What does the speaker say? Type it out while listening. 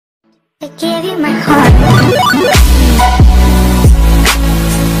I gave you my heart.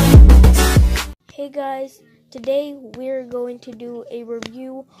 Hey guys, today we're going to do a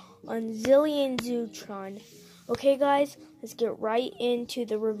review on Zillion Zeutron. Okay guys, let's get right into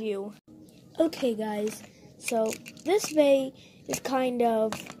the review. Okay guys, so this bay is kind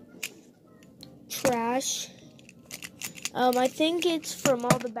of trash. I think it's from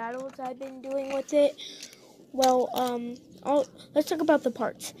all the battles I've been doing with it. Well, let's talk about the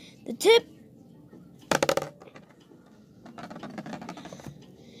parts. The tip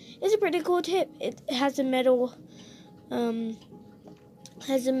is a pretty cool tip. It has a metal,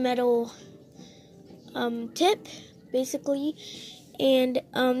 tip, basically, and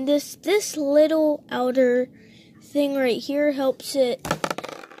this little outer thing right here helps it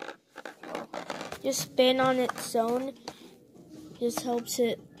just spin on its own. Just helps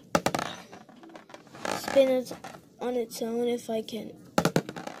it spin on its own. If I can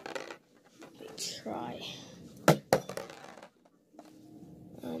try.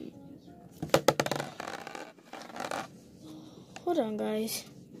 Hold on, guys.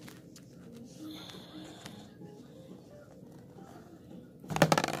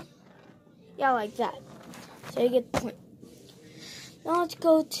 Yeah, like that. So you get the point. Now let's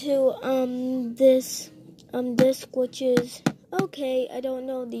go to this disc, which is okay. I don't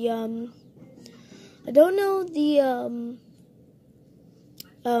know the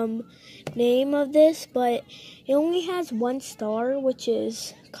name of this, but it only has 1 star, which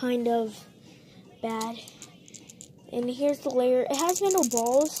is kind of bad. And here's the layer. It has metal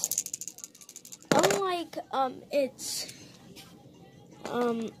balls. Unlike its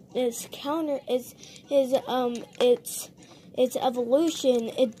evolution,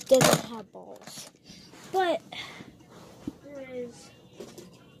 it doesn't have balls. But there is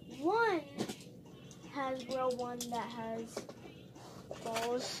one that has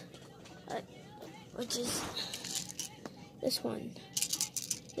balls, which is this one.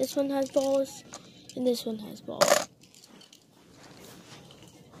 This one has balls, and this one has balls.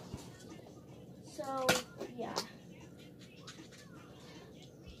 So, yeah.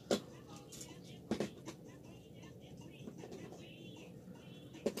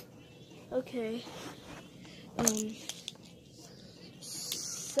 Okay.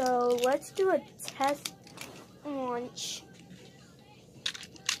 So let's do a test launch.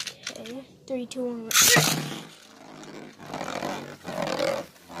 Okay. 3, 2, 1.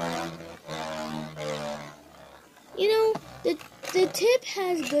 You know, the tip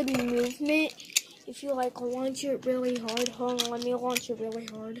has good movement. If you launch it really hard. Hold on, let me launch it really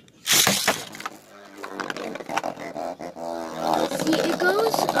hard. See, it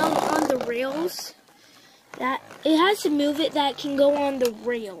goes on the rails. That it has to move it that can go on the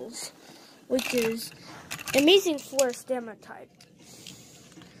rails, which is amazing for a stamina type.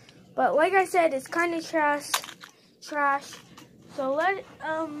 But like I said, it's kind of trash. So so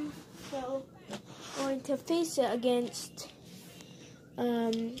going to face it against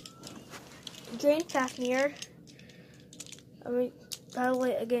Drain Fafnir. Battle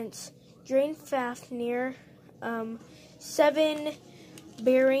it against Drain Fafnir. 7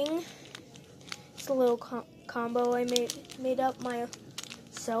 bearing. It's a little combo I made up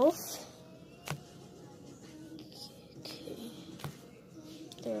myself. Okay.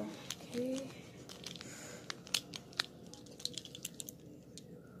 There. Okay.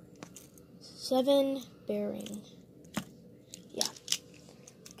 7 bearing. Yeah.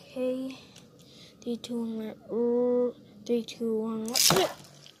 Okay. 3, 2, 1. 3, 2, 1.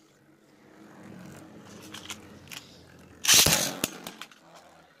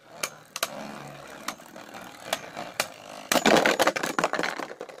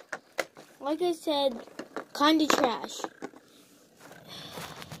 Like I said, kinda trash.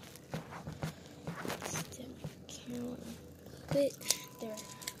 There.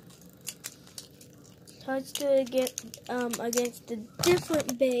 So let's do it against a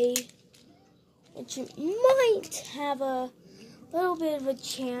different bay, which you might have a little bit of a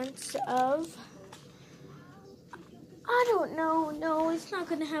chance of. I don't know. No, it's not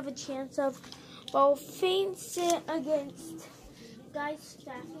gonna have a chance of. I'll face it against Guy's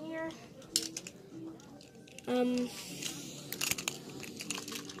Fafnir.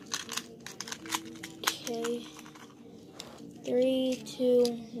 Okay. 3, 2,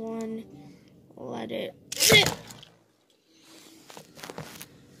 1. Let it rip.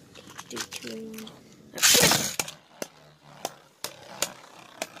 3, 2, 1.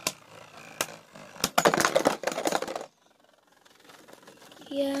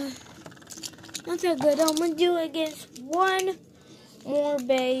 Yeah, not that good. I'm gonna do it against one more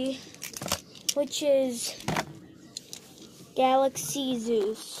bay, which is Galaxy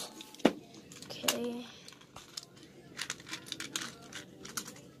Zeus. Okay.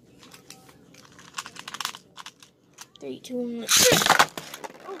 Three, two, one.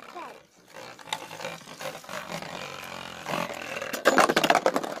 Oh, crap.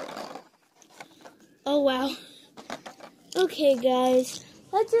 Oh, wow. Okay, guys.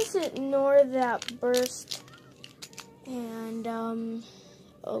 Let's just ignore that burst. And,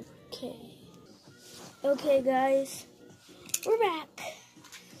 okay. Okay, guys. We're back.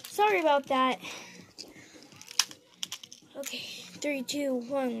 Sorry about that. Okay. 3, 2,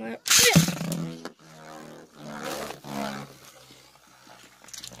 1.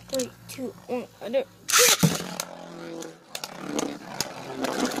 3, 2, 1.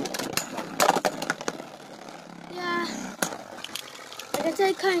 Yeah. Like I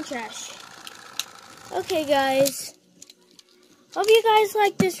said, kind of trash. Okay, guys. Hope you guys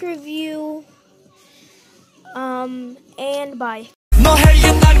like this review. And bye.